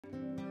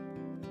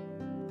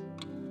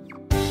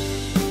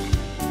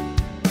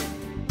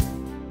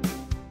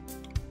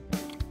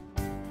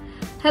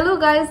Hello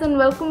guys, and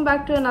welcome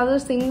back to another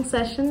singing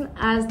session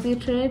as the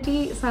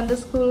Trinity Sunday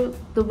School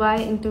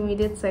Dubai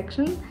Intermediate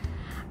section.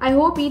 I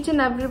hope each and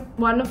every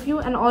one of you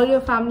and all your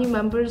family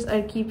members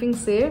are keeping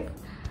safe.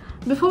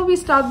 Before we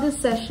start this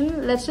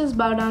session, let's just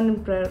bow down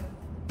in prayer.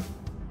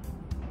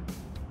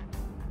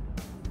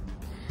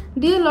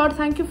 Dear Lord,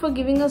 thank you for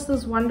giving us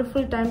this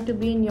wonderful time to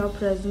be in your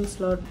presence,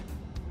 Lord.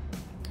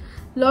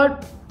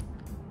 Lord,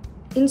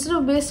 instead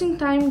of wasting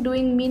time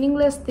doing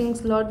meaningless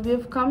things, Lord, we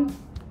have come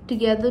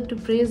together to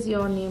praise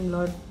your name,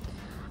 Lord.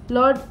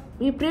 Lord,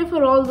 we pray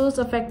for all those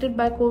affected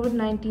by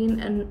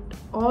COVID-19 and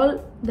all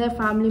their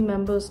family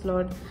members,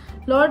 Lord.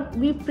 Lord,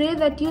 we pray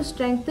that you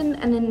strengthen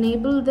and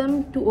enable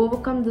them to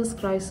overcome this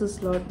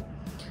crisis, Lord.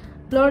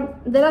 Lord,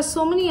 there are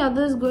so many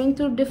others going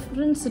through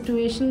different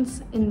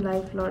situations in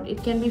life, Lord.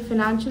 It can be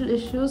financial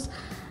issues,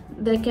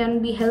 there can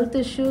be health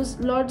issues,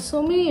 Lord,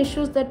 so many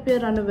issues that we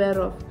are unaware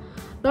of.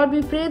 Lord,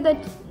 we pray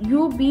that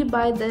you be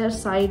by their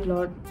side,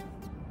 Lord.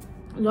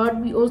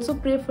 Lord, we also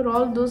pray for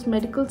all those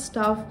medical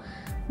staff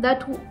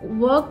that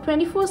work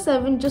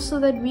 24/7 just so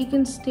that we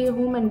can stay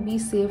home and be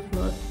safe,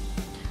 Lord.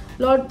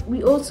 Lord,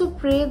 we also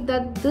pray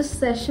that this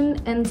session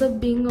ends up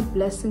being a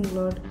blessing,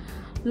 Lord.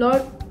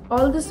 Lord,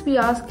 all this we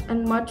ask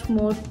and much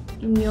more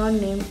in your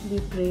name we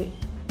pray.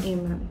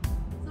 Amen.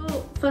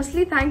 So,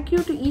 firstly, thank you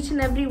to each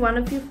and every one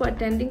of you for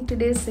attending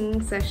today's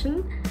singing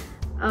session.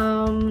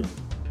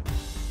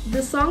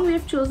 The song we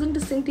have chosen to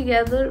sing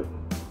together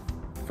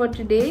for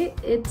today,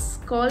 it's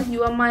called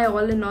You Are My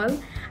All in All,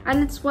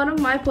 and it's one of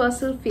my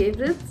personal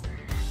favorites.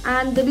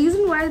 And the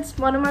reason why it's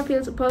one of my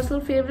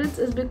personal favorites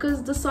is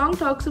because the song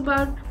talks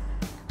about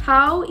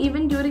how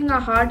even during our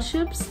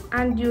hardships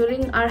and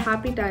during our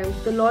happy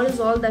times, the Lord is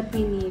all that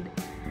we need,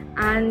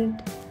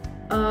 and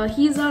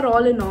He's our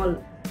all in all.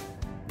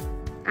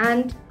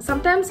 And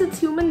sometimes it's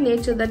human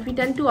nature that we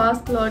tend to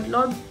ask Lord,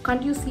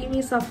 can't you see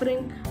me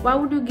suffering? Why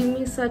would you give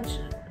me such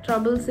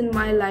troubles in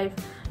my life?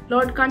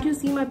 Lord, can't you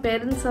see my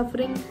parents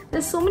suffering?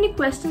 There's so many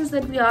questions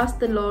that we ask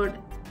the Lord,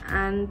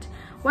 and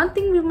one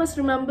thing we must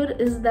remember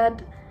is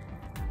that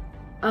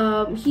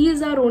He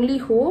is our only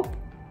hope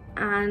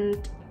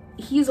and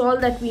He is all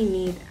that we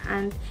need.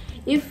 And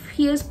if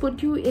He has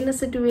put you in a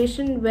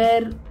situation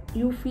where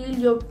you feel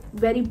you're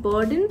very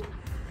burdened,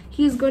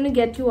 He's going to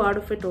get you out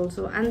of it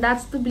also, and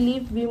that's the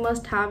belief we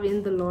must have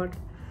in the Lord.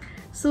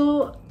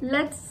 So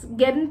let's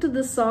get into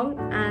this song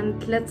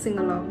and let's sing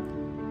along.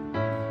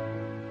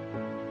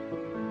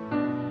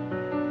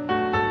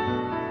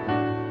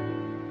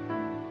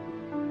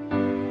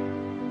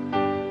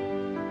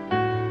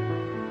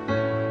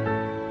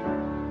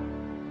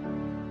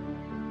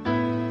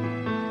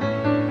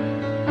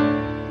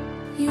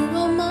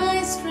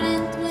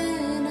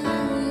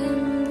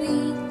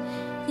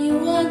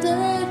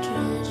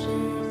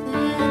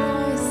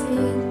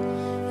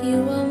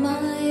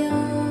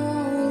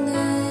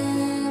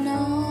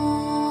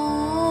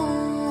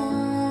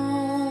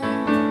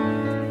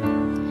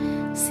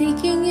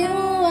 Seeking you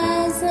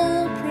as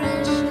a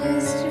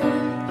precious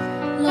jewel,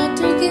 not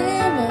to give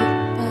up,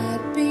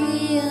 I'd be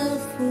a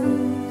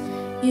fool.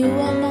 You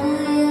are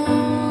my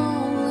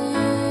all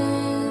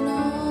in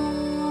all.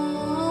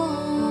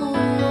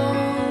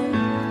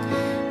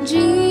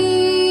 Jesus,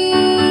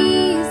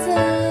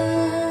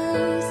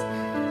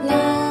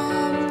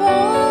 Lamb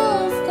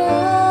of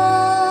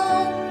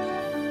God,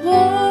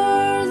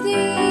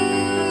 worthy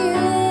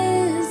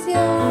is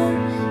your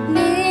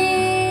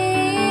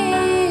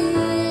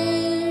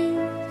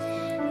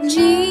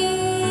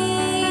Jesus,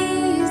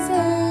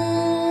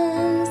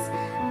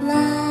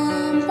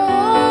 Lamb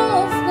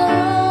of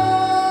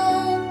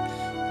God,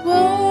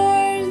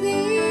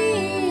 worthy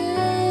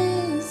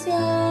is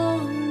your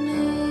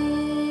name.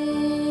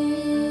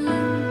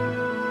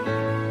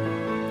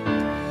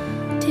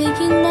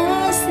 Taking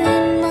my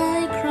sin, my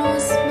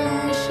cross,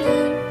 my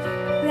shame,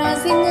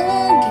 rising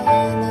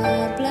again, I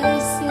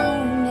bless your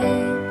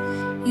name.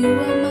 You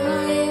are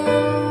my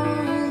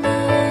all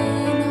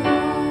in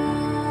all.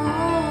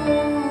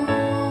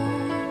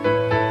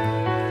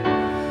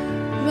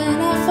 When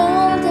I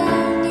fall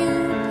down, you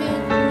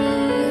pick me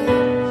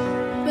up.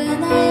 When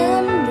I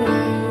am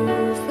dry,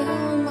 you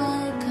fill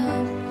my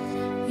cup.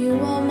 You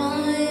are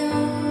my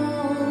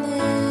all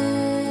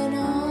in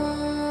all.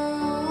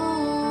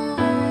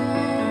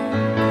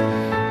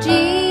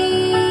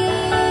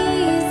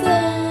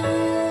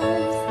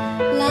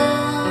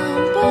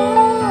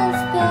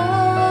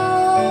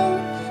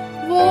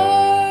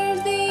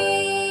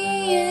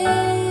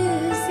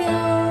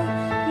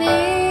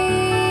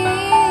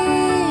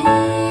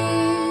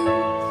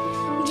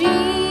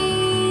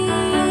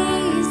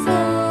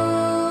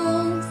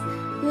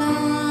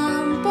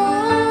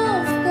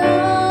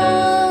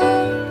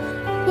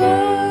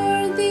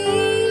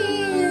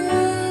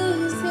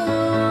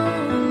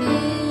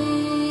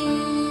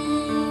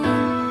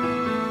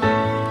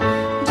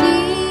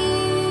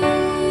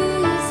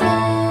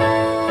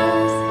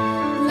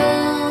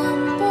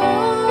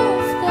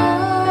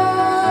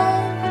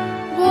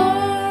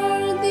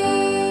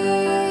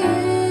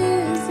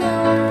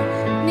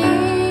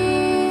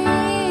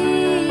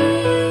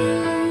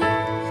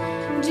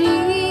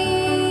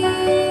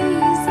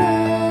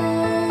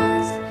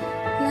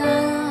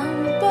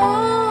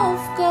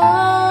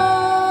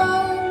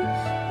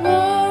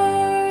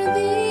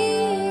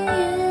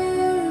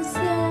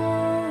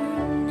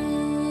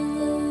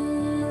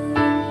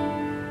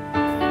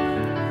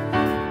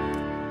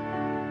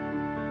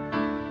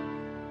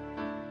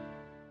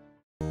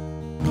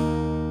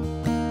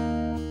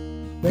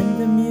 When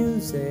the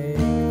music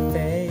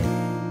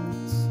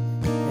fades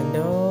and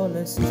all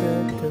is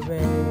stripped away,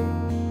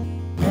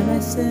 and I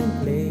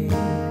simply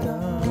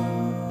gone,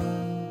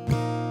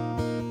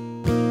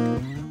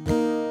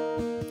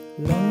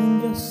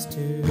 longing just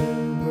to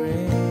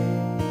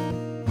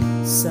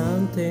bring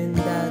something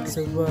that's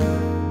a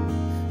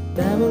word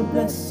that will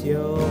bless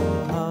your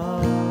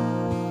heart.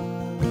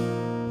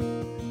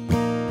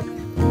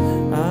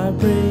 I'll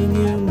bring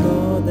you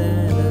more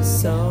than a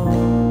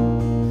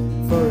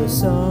song, for a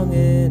song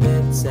in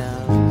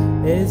itself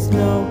is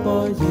not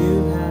what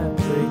you have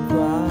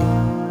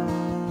required.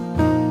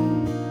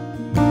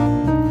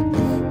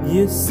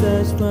 You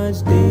search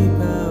much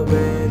deeper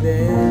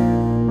within,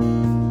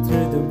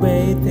 through the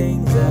way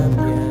things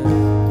appear.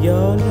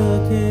 You're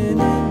looking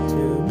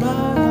into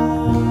my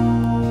heart.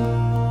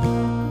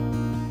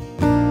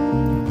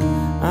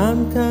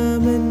 I'm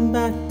coming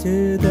back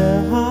to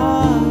the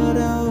heart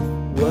of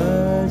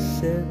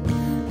worship,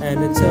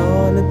 and it's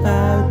all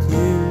about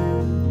you.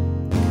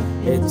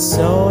 It's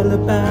all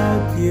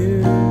about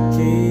you,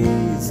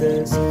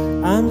 Jesus.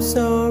 I'm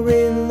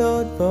sorry,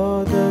 Lord,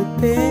 for the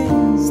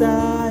things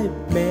I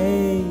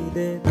made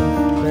it,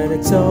 but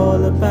it's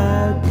all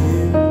about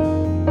you.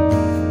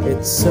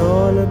 It's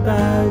all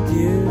about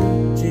you,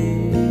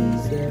 Jesus.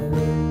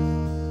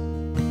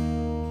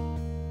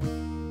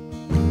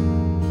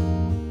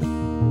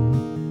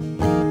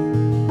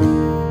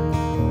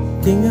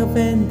 King of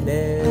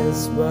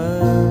endless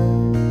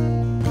world,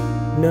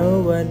 no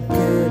one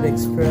could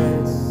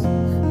express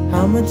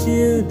how much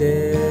you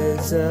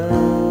deserve.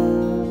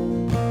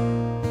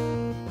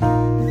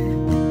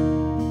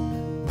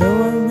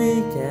 Though I'm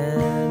weak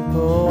and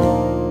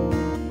poor,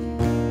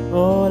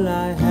 all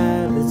I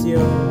have is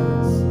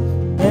yours,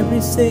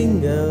 every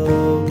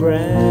single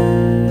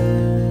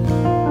breath.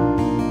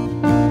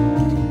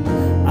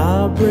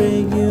 I'll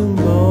bring you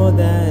more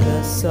than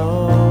a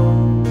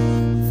song,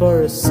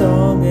 for a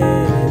song in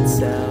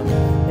itself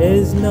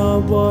is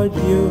not what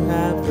you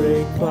have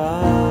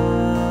required.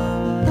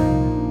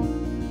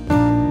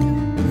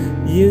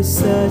 You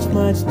search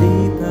much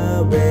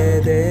deeper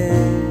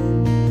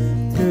within,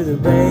 through the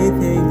way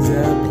things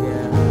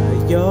appear.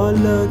 You're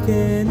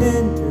looking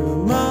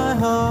into my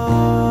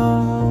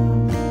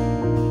heart.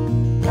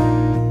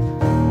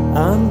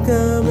 I'm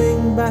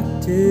coming back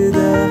to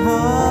the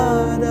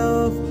heart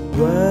of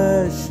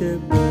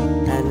worship,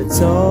 and it's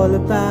all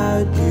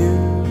about you.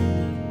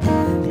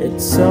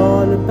 It's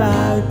all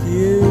about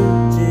you,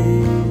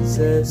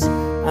 Jesus.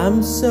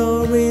 I'm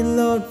sorry,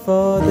 Lord,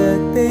 for the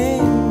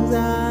things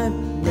I've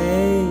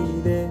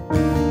made it,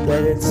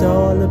 but it's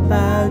all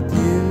about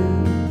you.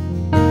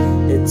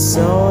 It's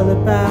all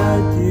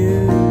about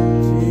you,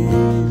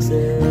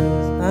 Jesus.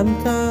 I'm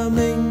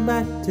coming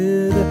back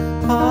to the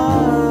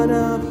heart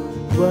of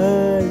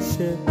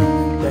worship,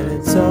 but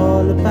it's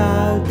all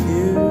about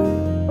you.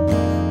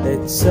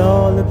 It's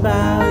all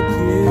about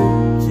you,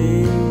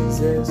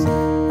 Jesus.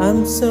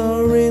 I'm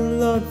sorry,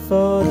 Lord,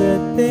 for the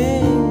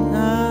thing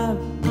I've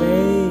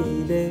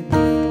made it,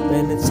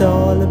 when it's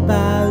all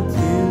about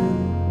you.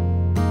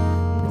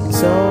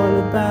 It's all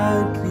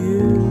about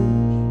you,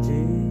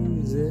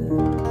 Jesus.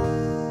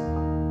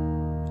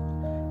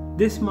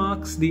 This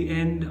marks the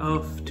end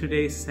of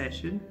today's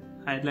session.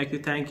 I'd like to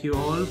thank you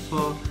all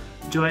for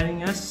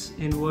joining us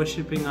in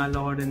worshiping our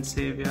Lord and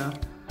Saviour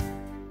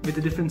with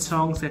the different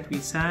songs that we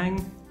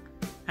sang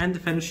and the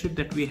fellowship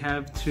that we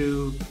have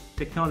through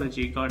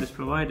technology God has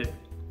provided.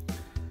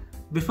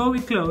 Before we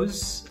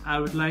close, I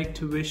would like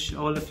to wish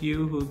all of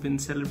you who've been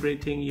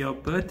celebrating your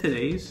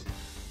birthdays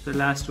the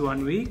last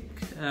 1 week,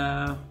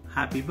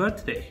 happy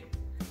birthday.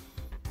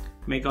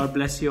 May God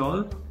bless you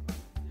all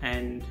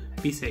and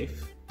be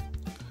safe.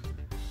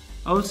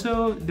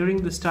 Also, during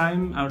this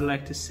time, I would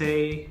like to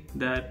say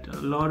that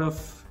a lot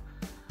of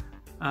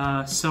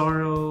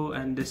sorrow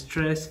and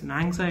distress and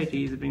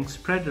anxiety is being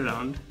spread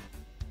around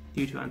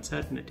due to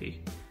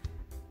uncertainty.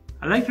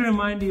 I'd like to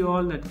remind you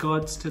all that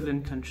God's still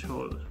in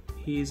control.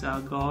 He is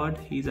our God,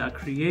 He's our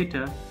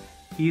Creator,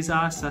 He's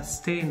our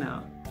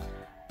Sustainer,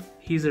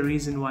 He's the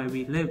reason why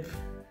we live.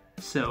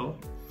 So,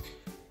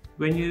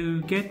 when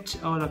you get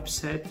all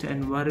upset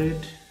and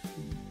worried,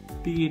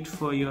 be it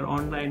for your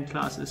online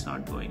classes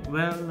not going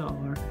well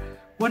or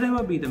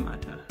whatever be the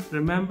matter,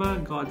 remember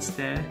God's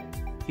there.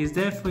 He's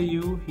there for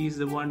you. He's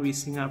the one we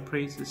sing our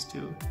praises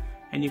to,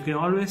 and you can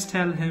always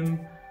tell Him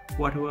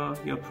whatever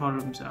your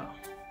problems are.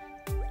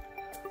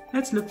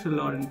 Let's look to the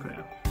Lord in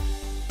prayer.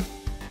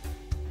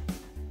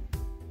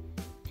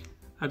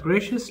 Our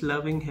gracious,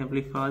 loving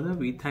Heavenly Father,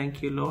 we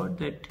thank you, Lord,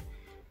 that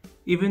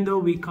even though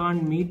we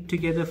can't meet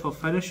together for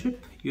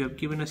fellowship, you have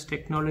given us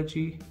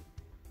technology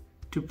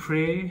to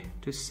pray,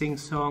 to sing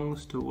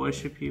songs, to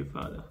worship you,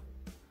 Father.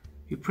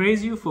 We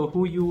praise you for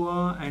who you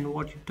are and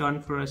what you've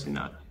done for us in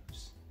our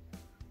lives.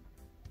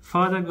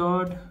 Father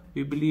God,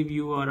 we believe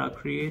you are our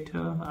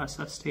Creator, our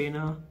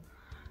Sustainer,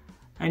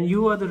 and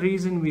you are the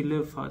reason we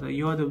live, Father.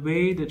 You are the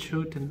way, the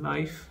truth, and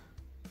life.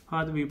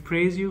 Father, we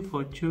praise you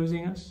for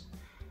choosing us.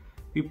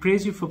 We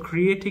praise you for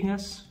creating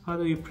us.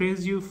 Father, we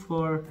praise you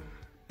for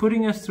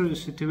putting us through the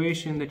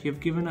situation that you've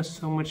given us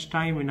so much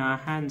time in our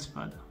hands,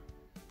 Father.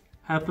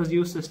 Help us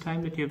use this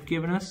time that you have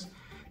given us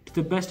to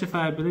the best of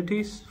our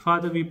abilities.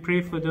 Father, we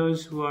pray for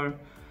those who are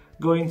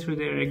going through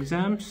their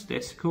exams,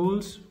 their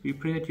schools. We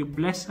pray that you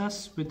bless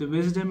us with the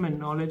wisdom and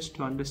knowledge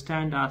to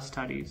understand our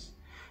studies,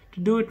 to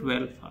do it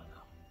well, Father.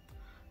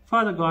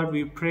 Father God,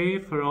 we pray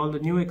for all the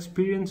new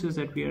experiences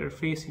that we are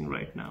facing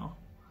right now.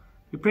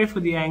 We pray for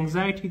the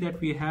anxiety that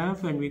we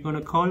have, and we're going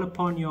to call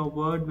upon your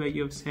word where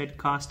you have said,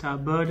 cast our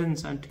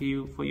burdens unto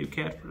you, for you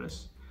care for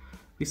us.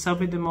 We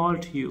submit them all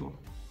to you.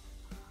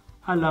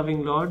 Our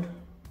loving Lord,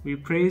 we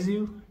praise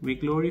you, we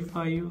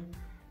glorify you,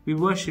 we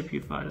worship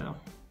you, Father.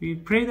 We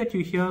pray that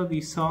you hear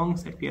these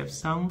songs that we have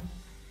sung.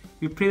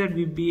 We pray that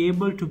we be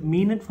able to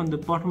mean it from the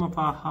bottom of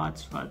our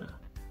hearts, Father.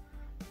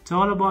 It's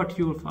all about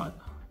you, Father.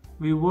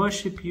 We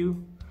worship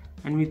you,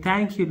 and we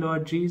thank you,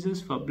 Lord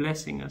Jesus, for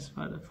blessing us,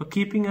 Father, for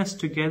keeping us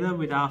together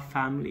with our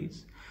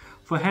families,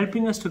 for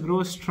helping us to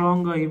grow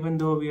stronger even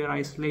though we are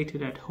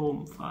isolated at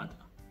home, Father.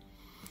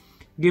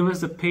 Give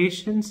us the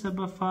patience,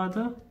 Abba,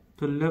 Father,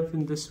 to live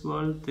in this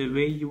world the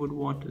way you would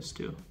want us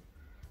to.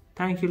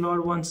 Thank you,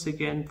 Lord, once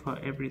again for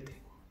everything.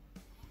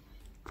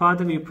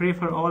 Father, we pray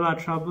for all our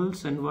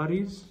troubles and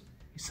worries.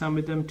 We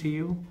submit them to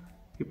you.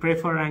 We pray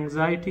for our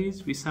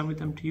anxieties. We submit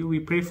them to you. We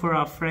pray for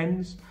our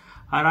friends,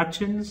 our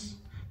Achens.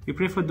 We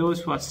pray for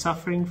those who are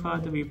suffering,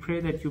 Father. We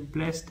pray that you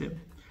bless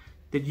them,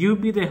 that you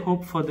be the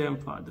hope for them,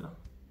 Father.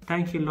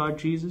 Thank you, Lord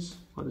Jesus,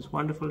 for this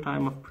wonderful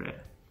time of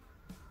prayer.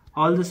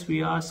 All this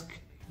we ask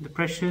in the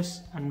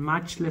precious and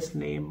matchless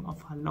name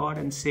of our Lord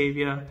and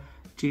Saviour,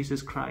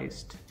 Jesus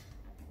Christ.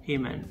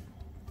 Amen.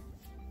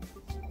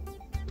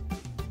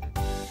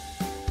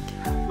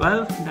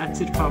 Well, that's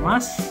it from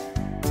us.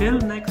 Till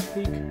next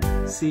week,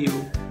 see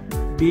you.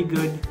 Be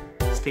good,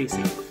 stay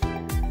safe.